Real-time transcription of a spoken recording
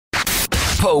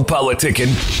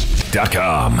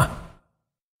PoPolitickin.com.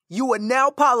 You are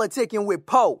now politicking with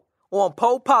Poe on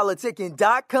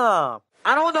PoPolitickin.com.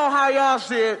 I don't know how y'all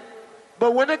see it,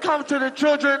 but when it comes to the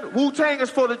children, Wu-Tang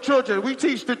is for the children. We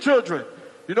teach the children.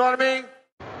 You know what I mean?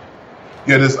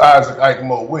 Yeah, this Ike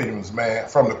Moe Williams, man,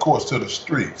 from the Courts To The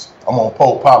Streetz. I'm on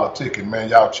PoPolitickin, man.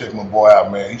 Y'all check my boy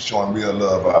out, man. He's showing real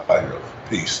love out here.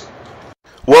 Peace.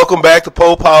 Welcome back to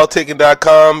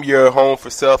PoPolitickin.com, your home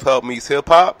for self-help meets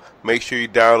hip-hop. Make sure you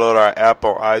download our app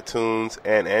on iTunes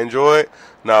and Android.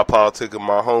 Now Politickin,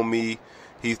 my homie,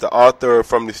 he's the author of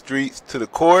From the Streets to the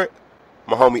Court.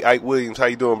 My homie Ike Williams, how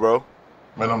you doing, bro?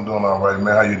 Man, I'm doing all right,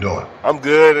 man. How you doing? I'm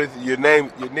good. Your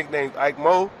nickname's Ike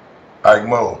Moe? Ike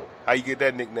Moe. How you get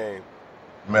that nickname?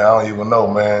 Man, I don't even know,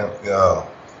 man. It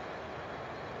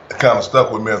kind of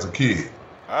stuck with me as a kid.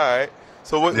 All right.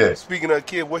 So, Speaking of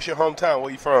kid, what's your hometown?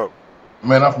 Where you from?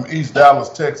 Man, I'm from East Dallas,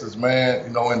 Texas, man.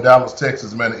 You know, in Dallas,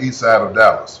 Texas, man, the east side of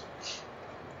Dallas.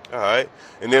 All right.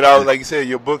 And then, like you said,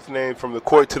 your book's named From the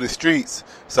Court to the Streets.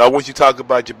 So I want you to talk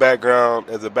about your background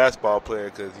as a basketball player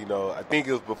because, you know, I think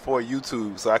it was before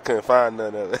YouTube, so I couldn't find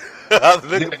none of it. I was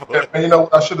looking for it. And, you know,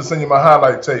 I should have sent you my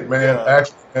highlight tape, man. Yeah.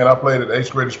 Actually, man, I played at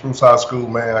 8th grade at Spruce High School,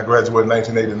 man. I graduated in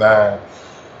 1989.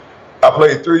 I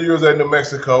played 3 years at New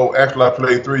Mexico. Actually, I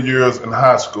played 3 years in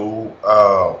high school.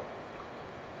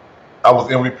 I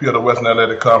was MVP of the Western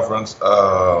Athletic Conference.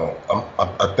 I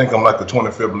think I'm like the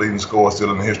 25th leading scorer still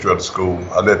in the history of the school.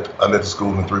 I led the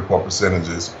school in three-point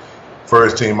percentages.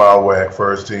 First team all WAC,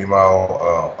 first team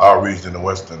all region in the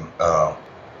Western, on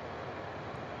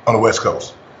the West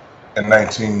Coast in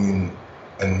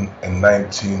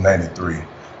 1993.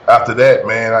 After that,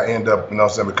 man, I ended up,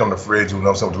 becoming a free agent,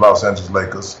 with the Los Angeles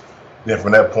Lakers. Then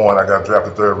from that point, I got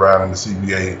drafted third round in the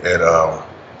CBA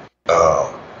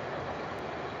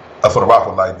for the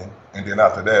Rockford Lightning. And then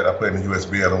after that, I played in the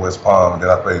USBL in West Palm, and then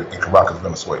I played in Caracas,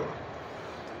 Venezuela.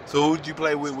 So who did you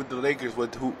play with the Lakers?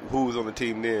 Who was on the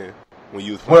team then when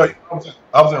you was playing? Well,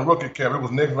 I was in rookie camp. It was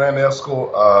Nick Van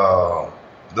Eskel,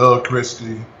 Doug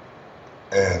Christie,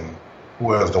 and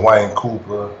who else? Dwayne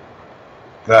Cooper,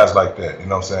 guys like that. You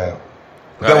know what I'm saying?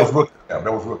 But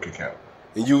that was rookie camp.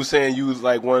 And you were saying you was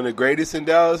like one of the greatest in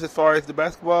Dallas as far as the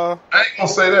basketball? I ain't gonna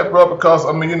say that, bro, because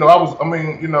I don't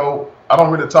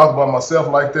really talk about myself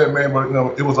like that, man. But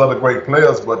it was other great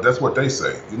players, but that's what they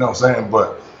say. You know what I'm saying?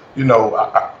 But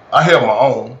I held my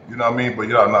own. You know what I mean? But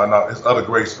no, it's other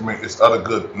greats. It's other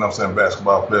good.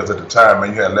 Basketball players at the time,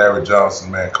 man. You had Larry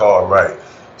Johnson, man, Carl Wright,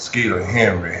 Skeeter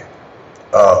Henry,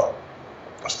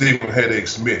 Stephen Headache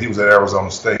Smith. He was at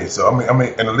Arizona State. So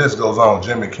and the list goes on.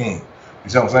 Jimmy King. You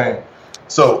see what I'm saying?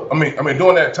 So,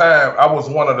 during that time, I was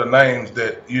one of the names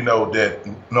that,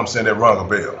 that rung a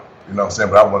bell. You know what I'm saying?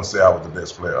 But I wouldn't say I was the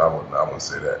best player. I wouldn't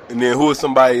say that. And then who is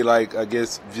somebody like, I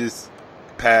guess, just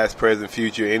past, present,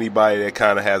 future, anybody that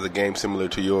kind of has a game similar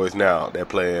to yours now that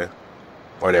playing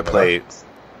or that played?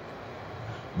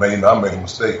 Man, I made a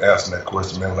mistake asking that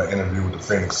question, man, when I interviewed with the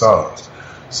Phoenix Suns.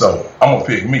 So, I'm going to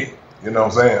pick me. You know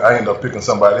what I'm saying? I ended up picking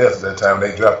somebody else at that time.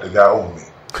 They drafted a guy over me.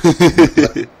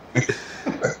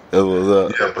 That was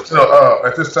up. Yeah, but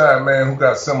at this time, man, who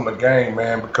got similar game,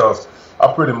 man, because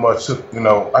I pretty much took,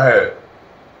 I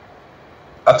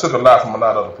took a lot from a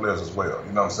lot of other players as well.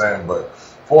 You know what I'm saying? But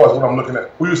as far as what I'm looking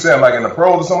at, who you saying, like in the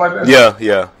pros or something like that?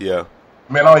 Yeah.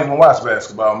 Man, I don't even watch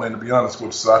basketball, man, to be honest with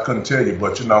you, so I couldn't tell you.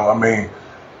 But as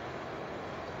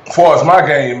far as my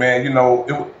game, man,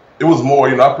 it was more,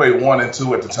 I played 1 and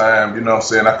 2 at the time, you know what I'm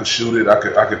saying? I could shoot it, I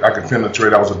could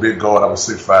penetrate. I was a big guard. I was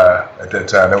 6'5" at that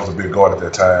time. That was a big guard at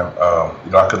that time.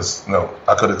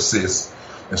 I could assist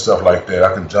and stuff like that.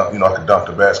 I could jump, I could dunk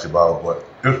the basketball, but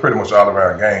it was pretty much all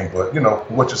around game. But,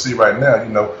 what you see right now,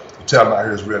 the talent out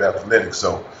here is real athletic.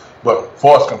 So, but as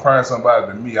far as comparing somebody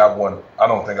to me, I don't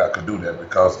think I could do that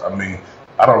because, I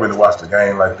don't really watch the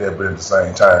game like that, but at the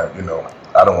same time,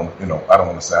 I don't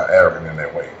want to sound arrogant in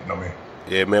that way. You know what I mean?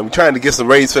 Yeah, man, we're trying to get some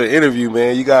ratings for the interview,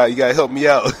 man. You got to help me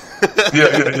out.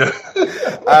 Yeah.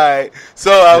 All right.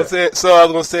 So I was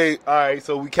gonna say, all right.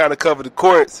 So we kind of covered the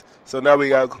courts. So now we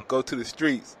got to go to the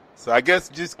streets. So I guess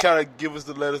just kind of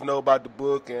let us know about the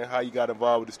book and how you got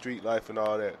involved with the street life and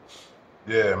all that.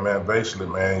 Yeah, man. Basically,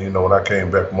 man, when I came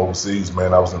back from overseas,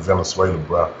 man, I was in Venezuela,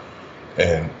 bro.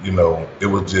 And it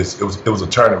was a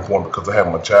turning point because I had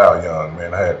my child young,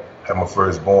 man. I had my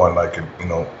firstborn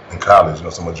in college,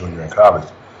 so my junior in college.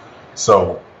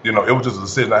 So, it was just a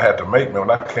decision I had to make, man.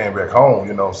 When I came back home,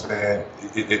 I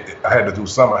had to do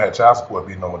something. I had child support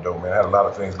beating on my door, man. I had a lot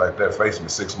of things like that facing me,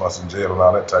 6 months in jail and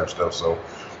all that type of stuff. So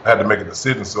I had to make a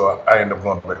decision. So I ended up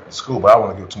going back to school, but I don't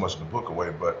want to give too much of the book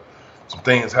away. But some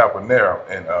things happened there,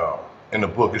 and in the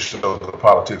book, it shows the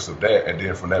politics of that. And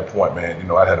then from that point, man, you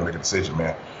know, I had to make a decision,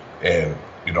 man. And,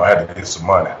 you know, I had to get some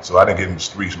money. So I didn't get in the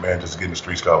streets, man, just to get in the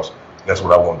streets because that's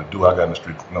what I wanted to do. I got in the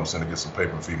street, you know what I'm saying, to get some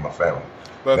paper and feed my family.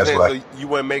 But that's so you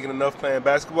weren't making enough playing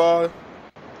basketball?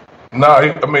 No,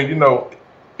 I mean, you know,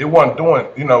 it wasn't doing,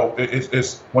 you know,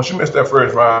 it's once you miss that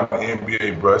first round in the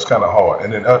NBA, bro, it's kind of hard.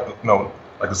 And then, you know,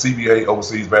 like a CBA,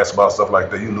 overseas basketball, stuff like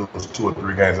that, you lose 2 or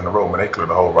 3 games in a row, man, they clear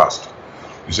the whole roster.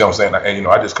 You see what I'm saying? And, you know,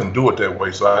 I just couldn't do it that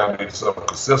way, so I needed something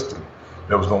consistent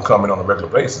that was going to come in on a regular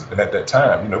basis. And at that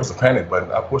time, you know, it was a panic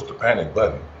button. I pushed the panic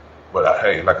button. But,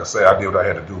 hey, like I say, I did what I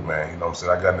had to do, man. You know what I'm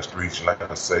saying? I got in the streets, and like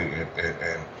I say,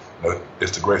 and you know,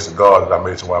 it's the grace of God that I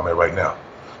made it to where I'm at right now.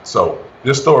 So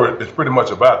this story is pretty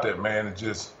much about that, man. It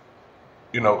just,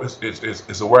 you know,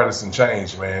 it's awareness and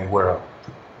change, man, where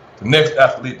the next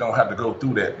athlete don't have to go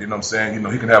through that. You know what I'm saying? You know,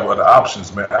 he can have other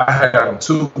options, man. I had them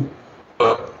too,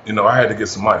 but, you know, I had to get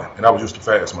some money, and I was used to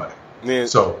fast money. Yeah.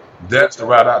 So that's the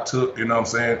route I took, you know what I'm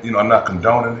saying? You know, I'm not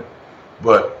condoning it,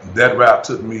 but that route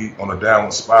took me on a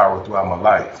downward spiral throughout my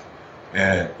life.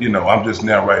 And, you know, I'm just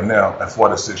now, right now, at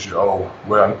 46 years old,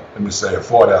 well, let me say at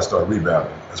 40, I started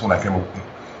rebounding. That's when I came up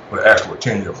with an actual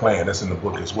 10-year plan. That's in the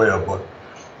book as well. But,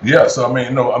 yeah, so, I mean,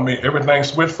 you know, everything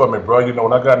switched for me, bro. You know,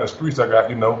 when I got in the streets, I got,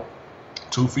 you know,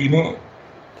 2 feet in.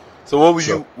 So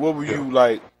what were you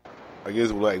like, I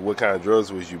guess, like, what kind of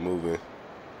drugs was you moving?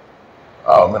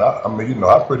 Oh, man, I mean, you know,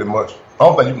 I pretty much, I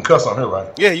don't think you can cuss on here, right?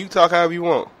 Yeah, you talk however you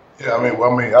want. Yeah,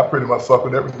 I pretty much fuck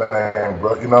with everything,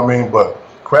 bro. You know what I mean? But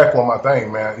crack on my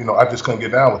thing, man. You know, I just couldn't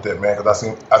get down with that, man, because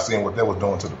I seen what they was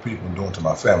doing to the people and doing to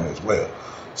my family as well.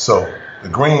 So the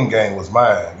green game was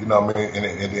mine, you know what I mean?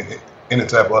 And any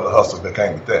type of other hustle that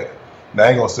came with that. Now, I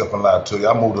ain't gonna step and lie to you.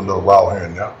 I moved a little raw here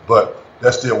and there, but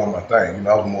that's still one of my thing. You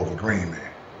know, I was more of a green man.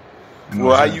 You know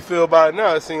well, how you feel about it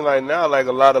now? It seems like now, like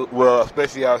a lot of, well,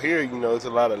 especially out here, you know, it's a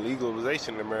lot of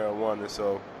legalization of marijuana,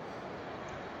 so.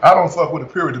 I don't fuck with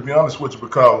it, period, to be honest with you,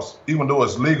 because even though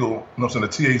it's legal, you know what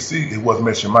I'm saying, the THC, it wasn't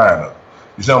messing your mind up.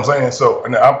 You see what I'm saying? So,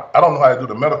 and I don't know how to do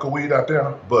the medical weed out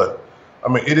there, but,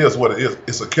 I mean, it is what it is.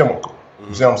 It's a chemical. Mm-hmm.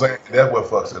 You see what I'm saying? That's what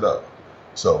fucks it up.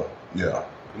 So, yeah.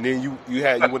 And then you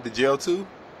went to jail too?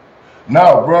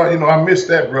 No, bro, you know, I missed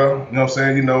that, bro. You know what I'm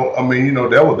saying? You know, I mean, you know,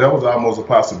 that was almost a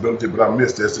possibility, but I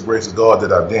missed it. It's the grace of God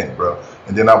that I didn't, bro.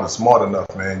 And then I was smart enough,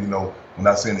 man, you know, when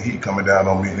I seen the heat coming down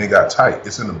on me and it got tight,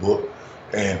 it's in the book.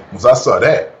 And once I saw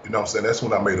that, you know what I'm saying, that's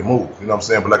when I made a move. You know what I'm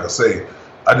saying? But like I say,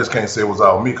 I just can't say it was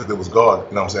all me because it was God,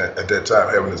 you know what I'm saying, at that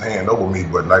time having his hand over me.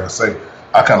 But like I say,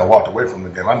 I kind of walked away from the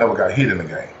game. I never got hit in the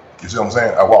game. You see what I'm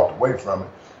saying? I walked away from it.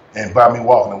 And by me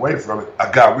walking away from it, I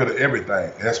got rid of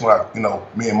everything. And that's when you know,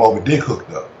 me and Moby Dick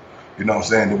hooked up. You know what I'm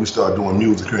saying? Then we started doing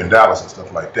music here in Dallas and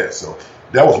stuff like that. So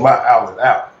that was my outlet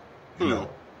out. You know.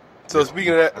 So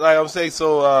speaking of that, like I'm saying,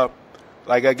 so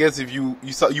like I guess if you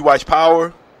watch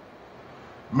Power.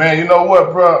 Man, you know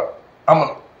what, bro?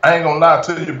 I ain't gonna lie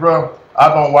to you, bro.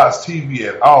 I don't watch TV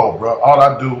at all, bro. All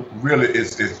I do really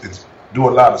is do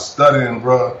a lot of studying,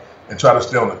 bro, and try to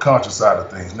stay on the conscious side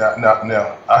of things.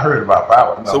 Now, I heard about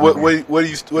Power. So what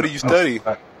do you study?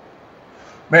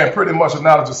 Man, pretty much the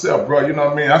knowledge of self, bro. You know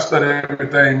what I mean? I study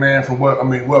everything, man, from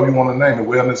whatever you want to name it,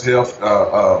 wellness, health,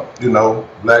 you know,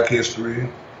 Black history,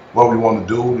 what we want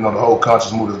to do. You know, the whole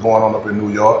conscious movement that's going on up in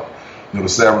New York. You know, the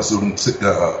Sarah Susan, you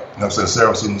know what I'm saying?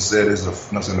 Sarah Susan said is the, you know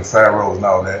what I'm saying, the pharaohs and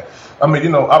all that. I mean, you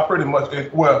know, I pretty much,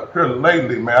 well, here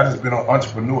lately, man, I just been on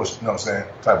entrepreneurs, you know what I'm saying,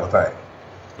 type of thing.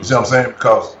 You see what I'm saying?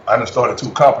 Because I done started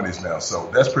 2 companies now,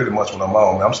 so that's pretty much what I'm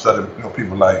on, man. I'm studying, you know,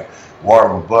 people like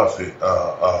Warren Buffett,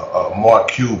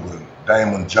 Mark Cuban,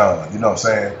 Damon John, you know what I'm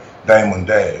saying? Damon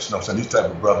Dash, you know what I'm saying? These type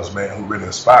of brothers, man, who really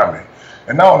inspire me.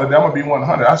 And not only that, I'm going to be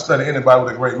 100. I study anybody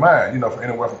with a great mind, you know, from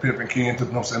anywhere from Pimpin' Ken to,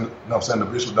 you know what I'm saying, the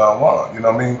Bishop Don Juan, you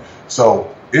know what I mean?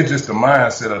 So it's just the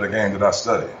mindset of the game that I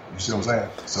study. You see what I'm saying?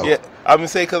 So yeah, I'm going to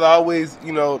say, because I always,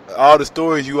 you know, all the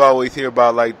stories you always hear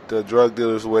about, like the drug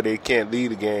dealers where they can't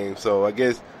lead the game. So I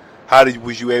guess,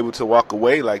 was you able to walk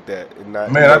away like that? And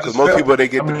not, man, because most people, they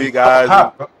get the big eyes.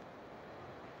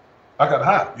 I got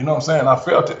hot, you know what I'm saying? I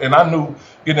felt it, and I knew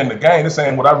getting in the game, this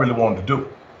ain't what I really wanted to do.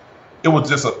 It was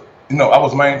just you know, I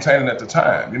was maintaining at the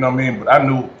time, you know what I mean? But I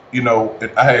knew, you know,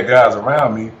 I had guys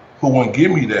around me who wouldn't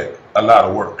give me that a lot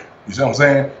of work. You see what I'm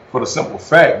saying? For the simple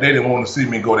fact, they didn't want to see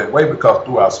me go that way because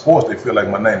throughout sports, they feel like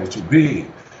my name was too big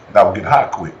and I would get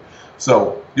hot quick.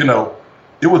 So, you know,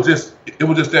 it was just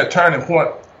that turning point.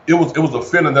 It was a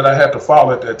feeling that I had to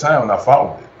follow at that time, and I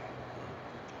followed it.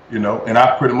 You know, and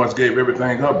I pretty much gave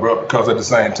everything up, bro, because at the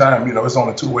same time, you know, it's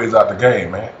only 2 ways out the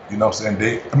game, man. You know what I'm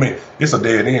saying? It's a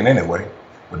dead end anyway.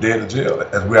 But dead to jail,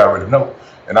 as we already know.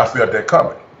 And I felt that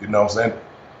coming. You know what I'm saying?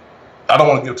 I don't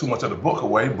want to give too much of the book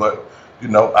away, but You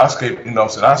know, I escaped, you know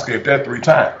what I'm saying? I escaped that 3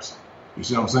 times. You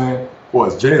see what I'm saying? Boy,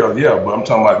 it's jail, yeah, but I'm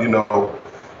talking about, you know,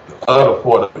 the other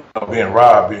part of being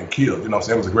robbed, being killed. You know what I'm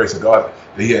saying? It was the grace of God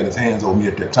that he had his hands on me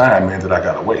at that time, man, that I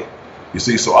got away. You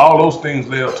see, so all those things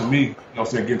led up to me, you know what I'm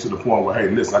saying, getting to the point where, hey,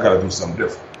 listen, I got to do something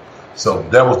different. So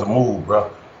that was the move, bro.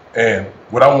 And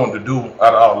what I wanted to do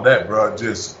out of all of that, bro,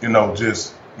 just, you know,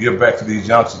 just give back to these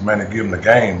youngsters, man, and give them the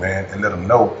game, man, and let them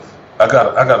know I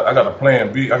got a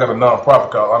plan B. I got a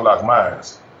nonprofit called Unlock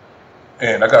Minds.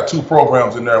 And I got 2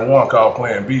 programs in there, one called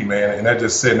Plan B, man, and that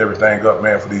just setting everything up,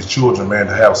 man, for these children, man,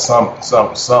 to have some, you know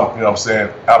what I'm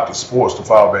saying, out the sports to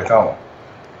fall back home.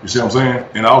 You see what I'm saying?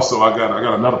 And also I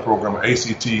got another program, an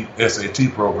ACT,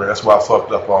 SAT program. That's what I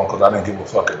fucked up on because I didn't give a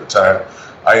fuck at the time.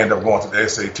 I ended up going to the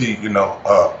SAT, you know,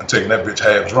 and taking that bitch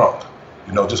half drunk.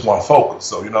 You know, just one focus.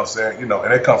 So, you know what I'm saying? You know,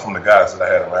 and it comes from the guys that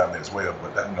I had around me as well.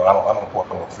 But, that, you know, I don't point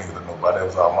no finger to nobody. That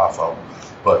was all my fault.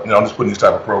 But, you know, I'm just putting these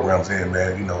type of programs in,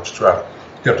 man, you know, to try to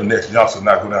help the next youngster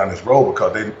not go down this road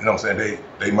because they, you know what I'm saying,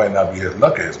 they might not be as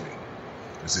lucky as me.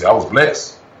 You see, I was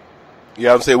blessed.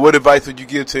 Yeah, I'm saying, what advice would you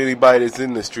give to anybody that's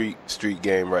in the street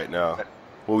game right now?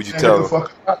 What would you tell them?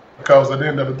 Because at the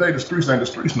end of the day, the streets ain't the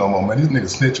streets no more, man. These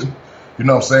niggas snitching. You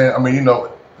know what I'm saying? I mean, you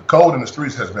know, the code in the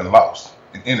streets has been lost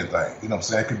in anything. You know what I'm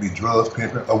saying? It could be drugs,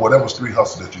 pimping, or whatever street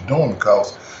hustle that you're doing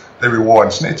because they're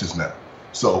rewarding snitches now.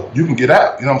 So you can get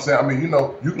out. You know what I'm saying? I mean, you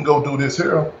know, you can go do this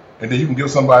here, and then you can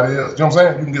give somebody else. You know what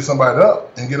I'm saying? You can get somebody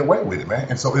up and get away with it, man.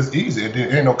 And so it's easy. And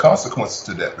there ain't no consequences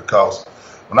to that because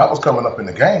when I was coming up in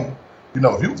the game, you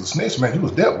know, if you was a snitch, man, you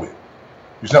was dealt with.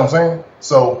 You see what I'm saying?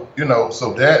 So, you know,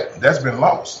 so that's been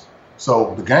lost.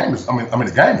 So the game is, I mean,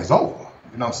 the game is over.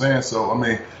 You know what I'm saying? So, I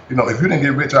mean, you know, if you didn't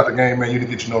get rich out the game, man, you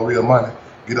didn't get you no real money.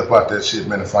 Get up out that shit,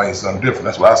 man, and find you something different.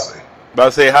 That's what I say. But I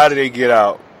say, how do they get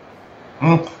out?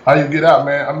 How you get out,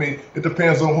 man? I mean, it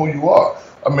depends on who you are.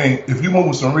 I mean, if you move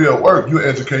with some real work, you're an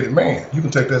educated man. You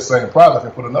can take that same product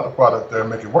and put another product there and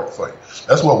make it work for you.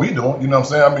 That's what we doing. You know what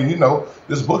I'm saying? I mean, you know,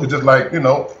 this book is just like, you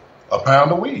know, a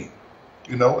pound of weed.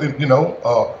 You know,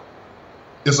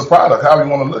 it's a product, how you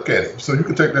want to look at it. So you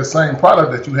can take that same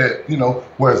product that you had, you know,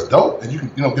 where it's dope, and you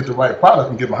can, you know, get the right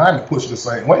product and get behind it, push it the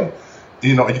same way,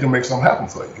 you know, and you can make something happen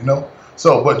for you, you know.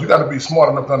 So, but you got to be smart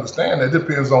enough to understand that it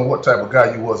depends on what type of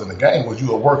guy you was in the game. Was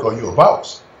you a worker or you a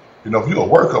boss? You know, if you're a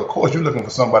worker, of course, you're looking for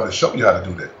somebody to show you how to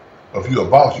do that. But if you're a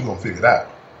boss, you're going to figure it out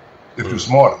if you're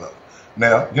smart enough.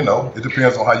 Now, you know, it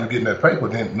depends on how you getting that paper.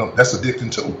 Then, you know, that's addiction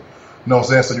too. You know what I'm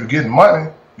saying? So you're getting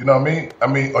money. You know what I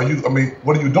mean?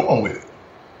 What are you doing with it?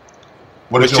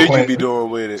 What should you be doing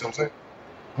with it? You know what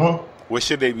I'm saying? What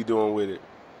should they be doing with it?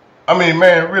 I mean,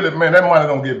 man, really, man, that money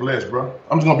don't get blessed, bro.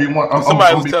 I'm just gonna be one.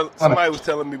 Somebody was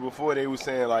telling me before, they was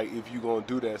saying like, if you gonna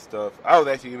do that stuff. I was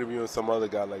actually interviewing some other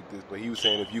guy like this, but he was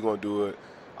saying if you gonna do it,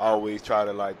 always try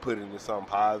to like put it into something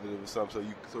positive or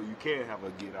something, so you can have a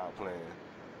get out plan.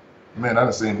 Man, I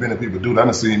done seen many people do that. I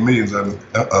done seen millions of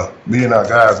our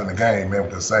guys in the game, man,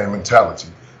 with the same mentality.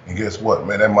 And guess what,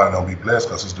 man? That money don't be blessed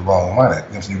because it's the wrong money. You know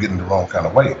what I'm saying? You're getting the wrong kind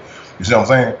of way. You see what I'm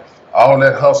saying? All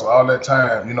that hustle, all that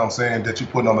time, you know what I'm saying, that you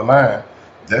putting on the line,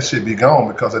 that shit be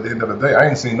gone because at the end of the day, I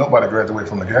ain't seen nobody graduate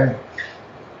from the game.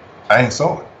 I ain't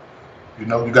saw it. You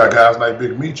know, you got guys like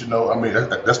Big Meat, you know, I mean,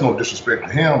 that's no disrespect to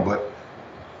him, but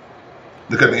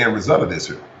look at the end result of this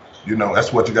here. You know,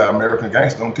 that's what you got American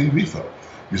Gangster on TV for.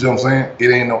 You see what I'm saying?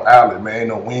 It ain't no outlet, man. Ain't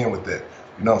no win with that.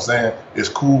 You know what I'm saying? It's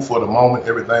cool for the moment,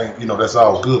 everything, you know, that's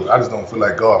all good. I just don't feel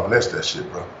like God bless that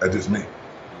shit, bro. That's just me.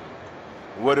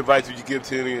 What advice would you give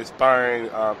to any aspiring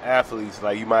athletes?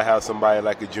 Like, you might have somebody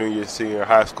like a junior, senior,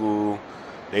 high school,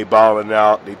 they balling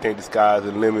out, they think the sky's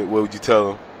the limit. What would you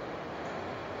tell them?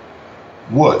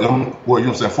 What? What, you know what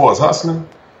I'm saying, for us hustling?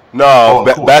 No,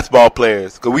 basketball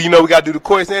players. Because we got to do the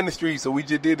courts and the streets. So we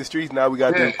just did the streets, now we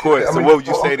got to do the courts. So what would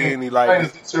you say to any,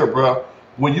 like... Here, bro.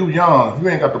 When you young, you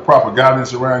ain't got the proper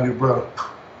guidance around you, bro,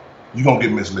 you going to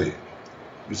get misled.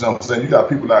 You see what I'm saying? You got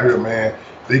people out here, man,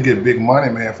 they get big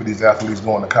money, man, for these athletes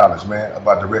going to college, man,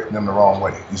 about directing them the wrong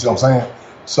way. You see what I'm saying?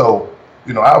 So,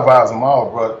 you know, I advise them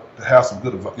all, bro, to have some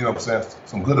good, you know what I'm saying,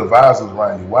 some good advisors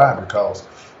around you. Why? Because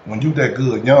when you that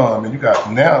good young, man, you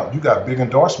got big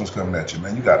endorsements coming at you,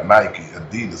 man. You got Nike,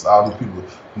 Adidas, all these people, you know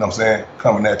what I'm saying,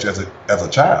 coming at you as a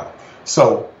child.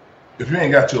 So if you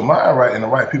ain't got your mind right and the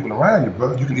right people around you,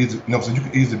 bro, you can easily, you know what I'm saying, you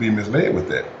can easily be misled with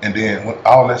that. And then when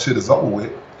all that shit is over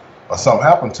with, or something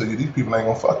happened to you, these people ain't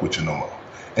gonna fuck with you no more.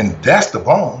 And that's the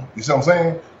bone. You see what I'm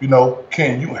saying? You know,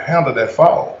 can you handle that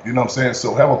fall? You know what I'm saying?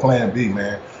 So have a plan B,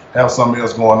 man. Have something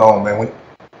else going on, man.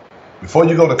 Before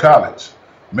you go to college,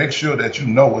 make sure that you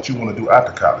know what you want to do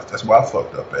after college. That's why I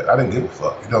fucked up at. I didn't give a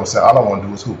fuck. You know what I'm saying? All I want to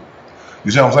do is hoop.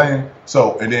 You see what I'm saying?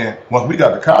 So, and then once we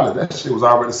got to college, that shit was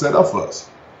already set up for us.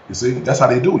 You see, that's how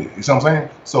they do it. You see what I'm saying?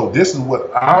 So this is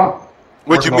what I'm.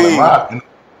 What you mean?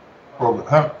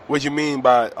 Huh? What you mean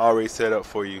by already set up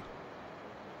for you?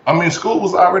 I mean, school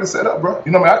was already set up, bro.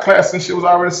 You know what I mean? Our class and shit was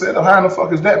already set up. How in the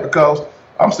fuck is that? Because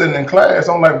I'm sitting in class,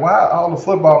 I'm like, why are all the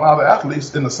football and all the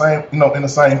athletes in the same, in the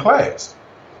same class?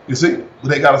 You see,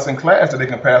 they got us in class that they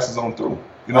can pass us on through.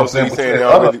 You know what I'm saying?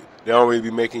 They don't really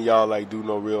be making y'all like do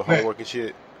no real homework and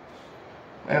shit.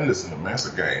 Man, listen, man,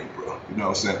 it's a game, bro. You know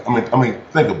what I'm saying? I mean,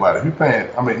 think about it. If you're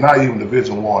playing, not even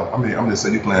Division I. I'm just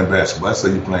saying you're playing basketball. Let's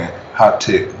say you're playing high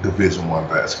tech Division I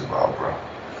basketball, bro.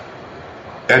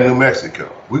 At New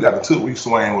Mexico, we got a 2-week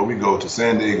swing where we go to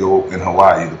San Diego and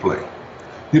Hawaii to play.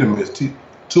 You done missed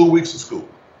 2 weeks of school.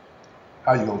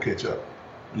 How you gonna catch up?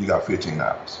 You got 15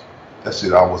 hours. That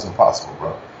shit almost impossible,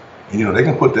 bro. And they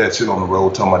can put that shit on the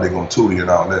road, talking about they're gonna tutor you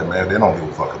and all that, man. They don't give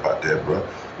a fuck about that, bro.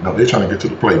 They're trying to get to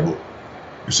the playbook.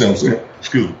 You see what I'm saying?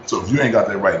 Excuse me. So if you ain't got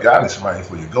that right guidance right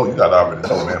before you go, you gotta already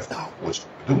know, man, what you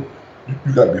do.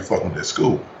 You gotta be fucking with that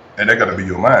school. And that gotta be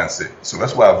your mindset. So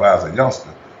that's why I advise a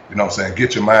youngster, you know what I'm saying,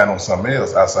 get your mind on something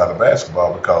else outside of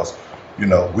basketball, because, we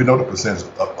know the percentage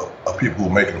of people who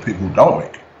make it and people who don't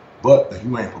make it. But if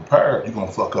you ain't prepared, you're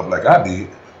gonna fuck up like I did,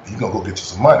 and you're gonna go get you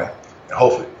some money. And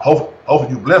hopefully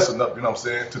you blessed enough, you know what I'm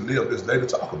saying, to live this day to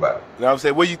talk about it. You know what I'm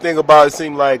saying? What do you think about it?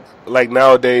 Seem like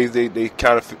nowadays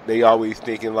they always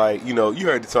thinking like, you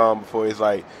heard the song before, it's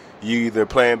like you either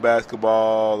playing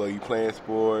basketball or you playing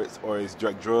sports or it's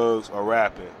drugs or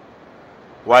rapping.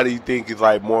 Why do you think it's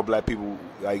like more black people,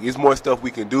 like it's more stuff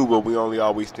we can do, but we only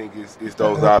always think it's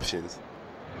those options?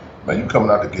 Man, you coming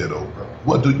out the ghetto, bro.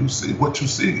 What do you see? What you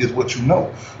see is what you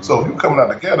know. So if you coming out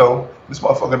the ghetto, this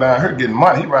motherfucker down here getting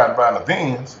money, he riding around the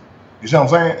Benz. You see what I'm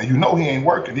saying? And he ain't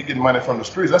working. He getting money from the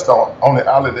streets. That's the only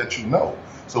outlet that you know.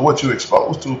 So what you're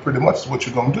exposed to pretty much is what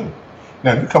you're going to do.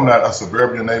 Now, if you coming out of a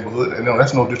suburban neighborhood, and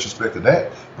that's no disrespect to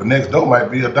that, but next door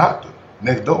might be a doctor.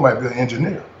 Next door might be an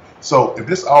engineer. So if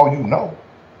this all you know,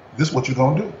 this is what you're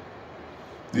going to do.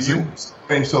 You see?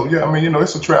 So, yeah,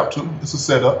 it's a trap too. It's a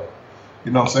setup.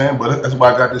 You know what I'm saying? But that's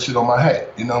why I got this shit on my hat.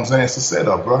 You know what I'm saying? It's a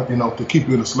setup, bro. To keep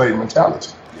you in a slave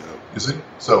mentality. Yeah. You see?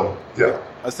 So, yeah.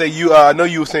 I say I know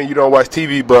you were saying you don't watch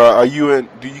TV, but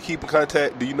do you keep in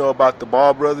contact? Do you know about the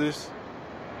Ball brothers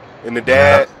and the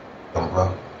dad?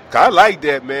 I like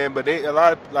that, man, but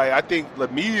I think the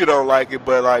media don't like it,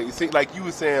 but like, it seems like you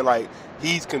were saying, like,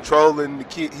 he's controlling the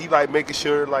kid. He like making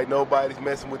sure like nobody's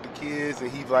messing with the kids,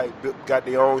 and he's like got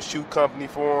their own shoe company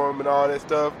for him and all that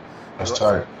stuff. That's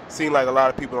tight. Seemed like a lot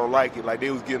of people don't like it. Like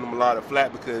they was giving him a lot of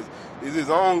flack because it's his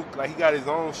own. Like he got his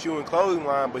own shoe and clothing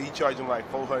line, but he charged him like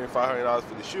 $400, $500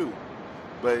 for the shoe.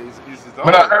 But it's his own.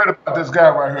 When I heard about this guy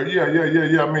right here,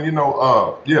 yeah. And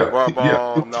all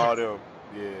them.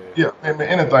 Yeah, man,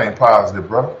 anything positive,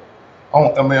 bro.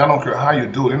 I don't care how you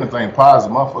do it. Anything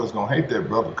positive, motherfuckers gonna hate that,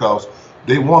 bro, because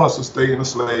they want us to stay in a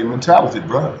slave mentality,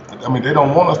 bro. They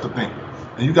don't want us to think.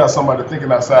 And you got somebody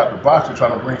thinking outside the box and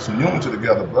trying to bring some unity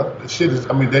together, bro. The shit is,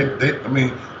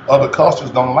 other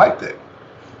cultures don't like that.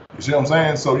 You see what I'm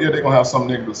saying? So yeah, they're gonna have something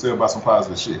negative to say about some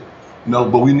positive shit.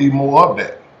 But we need more of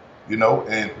that.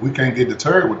 And we can't get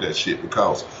deterred with that shit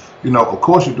because, of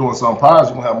course you're doing something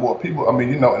positive, you're gonna have more people.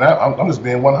 And I'm just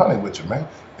being 100 with you, man.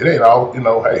 It ain't all,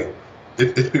 hey,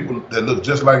 it's people that look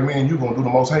just like me and you gonna do the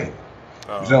most hate. You see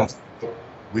what I'm saying?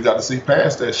 We got to see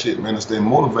past that shit, man, and stay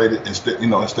motivated and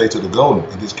stay to the goal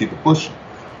and just keep it pushing.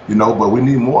 But we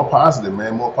need more positive,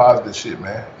 man, more positive shit,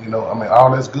 man.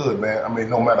 All that's good, man.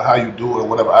 No matter how you do it or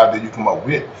whatever idea you come up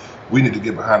with, we need to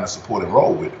get behind the support and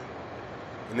roll with it.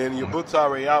 And then your book's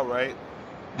already out, right?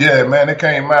 Yeah, man, it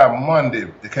came out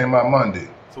Monday.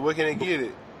 So where can they get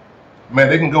it? Man,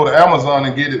 they can go to Amazon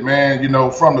and get it, man,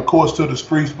 from the Courts To The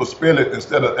Streetz, but spell it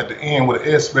instead of at the end with an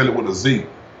S, spell it with a Z.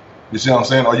 You see what I'm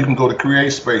saying? Or you can go to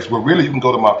Create Space. Well, really, you can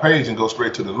go to my page and go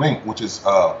straight to the link, which is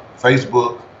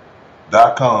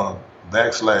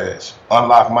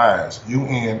facebook.com/Unlock Minds,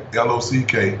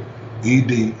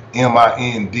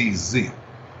 UNLOCKEDMINDZ.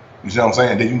 You see what I'm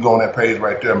saying? Then you can go on that page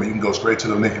right there, man. You can go straight to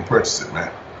the link and purchase it, man.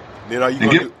 Then are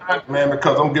you man,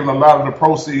 because I'm giving a lot of the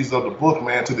proceeds of the book,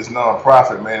 man, to this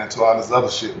nonprofit, man, and to all this other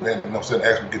shit, man. You know what I'm saying?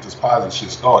 Actually get this positive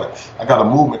shit started. I got a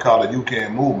movement called the You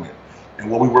Can Movement. And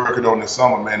what we working on this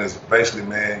summer, man, is basically,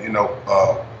 man,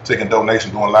 taking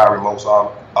donations, doing live remotes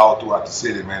all throughout the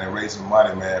city, man, and raising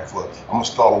money, man. I'm gonna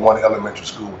start with one elementary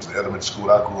school, which is the elementary school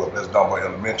I grew up. That's Dunbar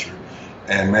Elementary.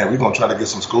 And man, we're gonna try to get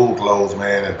some school clothes,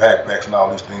 man, and backpacks and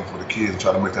all these things for the kids, and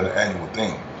try to make that an annual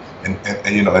thing. And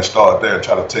start there and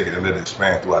try to take it and let it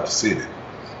expand throughout the city.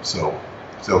 So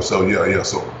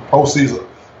proceeds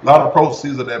a lot of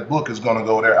proceeds of that book is going to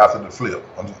go there after the flip.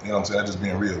 You know what I'm saying? I'm just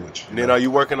being real with you. And then are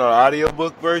you working on an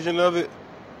audiobook version of it?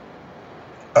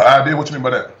 Idea? What you mean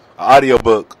by that?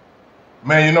 Audiobook.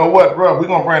 Man, you know what, bro? We're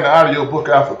going to bring the audiobook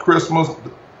out for Christmas.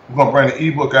 We're going to bring the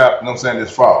ebook out, you know what I'm saying,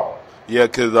 this fall. Yeah,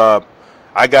 because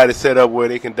I got it set up where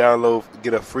they can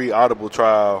get a free Audible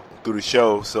trial through the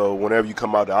show. So whenever you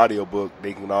come out the audiobook,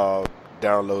 they can all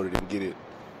download it and get it.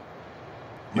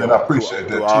 Man, I appreciate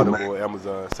that too, Audible, man.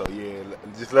 Amazon. So yeah,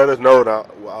 just let us know.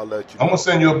 I'll let you know. I'm gonna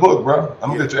send you a book, bro.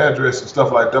 I'm gonna get your address and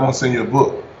stuff like that. I'm gonna send you a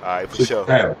book. All right, for sure.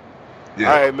 Yeah. All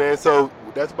right, man. So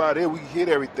that's about it. We hit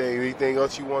everything. Anything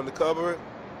else you wanted to cover?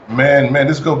 Man,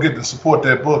 just go get to support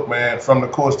that book, man. From the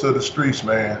Courts to the Streetz,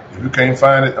 man. If you can't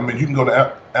find it, I mean, you can go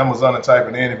to Amazon and type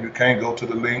it in. If you can't, go to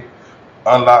the link.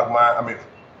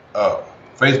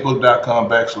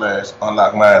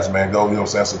 Facebook.com/unlockminds, man. Go, you know what I'm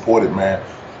saying, support it, man.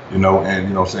 You know, and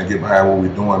you know what I'm saying, get behind what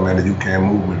we're doing, man. The UK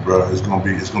movement, bro. It's gonna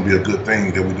be a good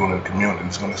thing that we're doing in the community.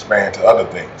 It's gonna expand to other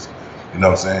things. You know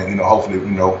what I'm saying? You know, hopefully,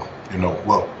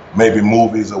 well, maybe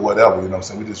movies or whatever, you know what I'm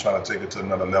saying? We're just trying to take it to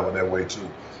another level that way too.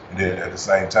 And then at the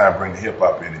same time bring the hip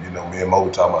hop in it. You know, me and Mo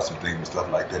we talking about some things and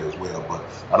stuff like that as well. But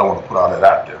I don't want to put all that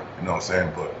out there, you know what I'm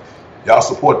saying? But y'all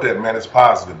support that, man. It's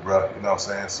positive, bro. You know what I'm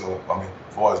saying? So I mean,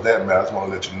 as far as that, man, I just want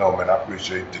to let you know, man, I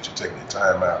appreciate that you taking your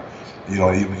time out. You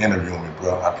know, even interviewing me,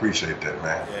 bro. I appreciate that,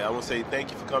 man. Yeah, I want to say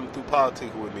thank you for coming through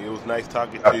Politic with me. It was nice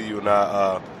talking to you, and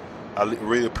I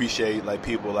really appreciate like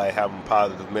people like having a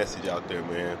positive message out there,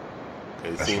 man.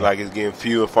 It seems like it's getting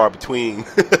few and far between.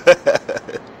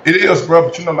 It is, bro.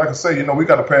 But you know, like I say, you know, we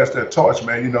got to pass that torch,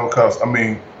 man. You know, cause I mean,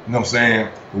 you know what I'm saying?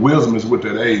 The wisdom is with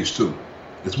that age too.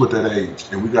 It's with that age,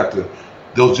 and we got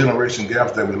those generation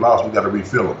gaps that we lost. We got to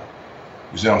refill them.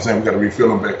 You see what I'm saying? We got to refill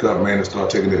them back up, man, and start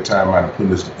taking their time out and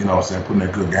putting this, you know what I'm saying, putting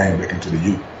that good game back into the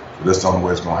youth. So that's the only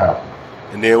way it's going to happen.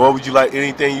 And then what would you like,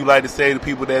 anything you like to say to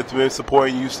people that's been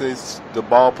supporting you since the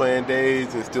ball playing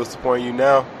days and still supporting you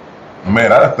now?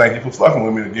 Man, I thank you for fucking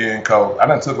with me again, cause I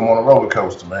done took them on a roller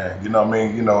coaster, man. You know what I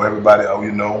mean? You know, everybody,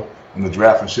 you know, when the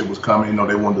draft and shit was coming, you know,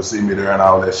 they wanted to see me there and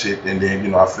all that shit. And then, you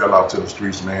know, I fell out to the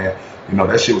streets, man. You know,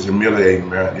 that shit was humiliating,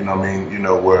 man. You know what I mean? You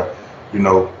know, where, you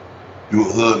know, you a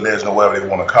hood legend or whatever they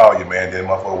want to call you, man. Then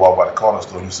motherfucker walk by the corner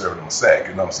store and you serve them a sack.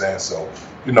 You know what I'm saying? So,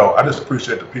 you know, I just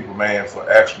appreciate the people, man,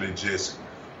 for actually just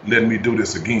letting me do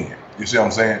this again. You see what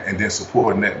I'm saying? And then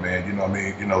supporting that, man. You know what I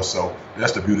mean? You know, so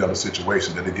that's the beauty of the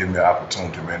situation, that they give me an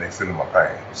opportunity, man. They feeling my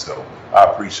pain. So I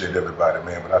appreciate everybody,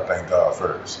 man. But I thank God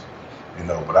first. You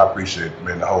know, but I appreciate,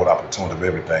 man, the whole opportunity of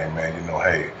everything, man. You know,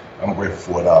 hey, I'm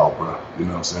grateful for it all, bro. You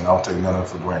know what I'm saying? I don't take none of it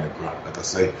for granted, bro. Like I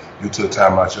say, you took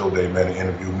time out your day, man, to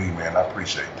interview me, man. I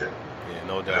appreciate that. Yeah,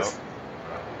 no doubt.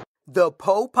 The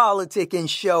PoPolitickin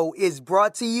Show is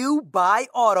brought to you by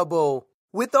Audible.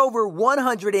 With over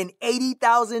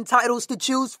 180,000 titles to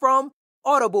choose from,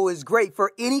 Audible is great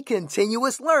for any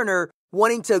continuous learner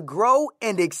wanting to grow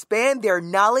and expand their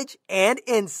knowledge and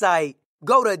insight.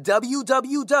 Go to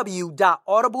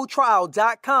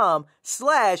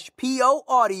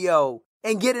www.audibletrial.com/POAudio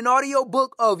and get an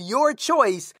audiobook of your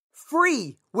choice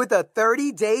free with a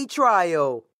 30-day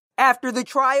trial. After the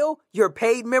trial, your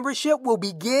paid membership will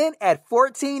begin at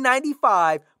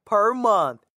 $14.95 per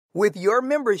month. With your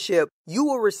membership, you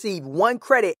will receive 1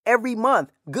 credit every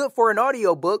month, good for an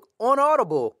audiobook on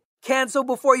Audible. Cancel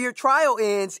before your trial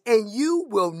ends and you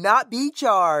will not be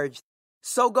charged.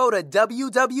 So go to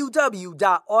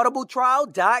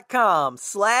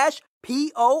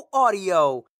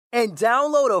www.audibletrial.com/POAudio and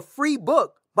download a free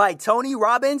book by Tony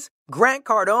Robbins, Grant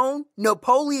Cardone,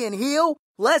 Napoleon Hill,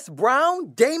 Les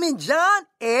Brown, Damon John,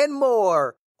 and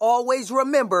more. Always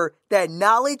remember that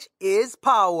knowledge is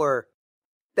power.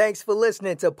 Thanks for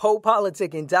listening to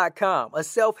PoPolitickin.com, a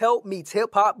self-help meets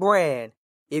hip-hop brand.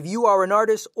 If you are an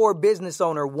artist or business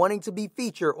owner wanting to be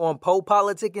featured on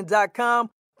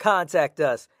PoPolitickin.com, contact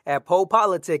us at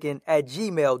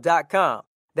PoPolitickin@gmail.com.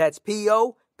 That's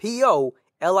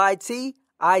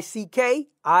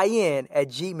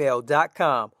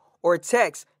PoPolitickin@gmail.com. Or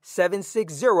text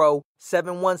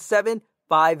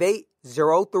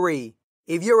 760-717-5803.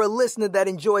 If you're a listener that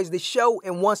enjoys the show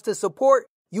and wants to support,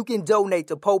 you can donate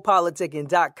to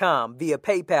PoPolitickin.com via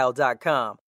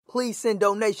PayPal.com. Please send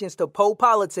donations to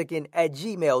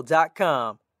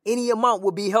PoPolitickin@gmail.com. Any amount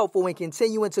will be helpful in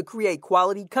continuing to create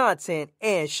quality content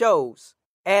and shows.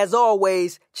 As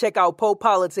always, check out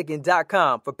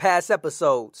PoPolitickin.com for past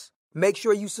episodes. Make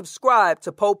sure you subscribe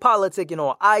to PoPolitickin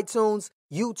on iTunes,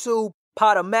 YouTube,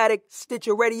 Podomatic,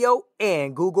 Stitcher Radio,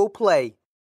 and Google Play.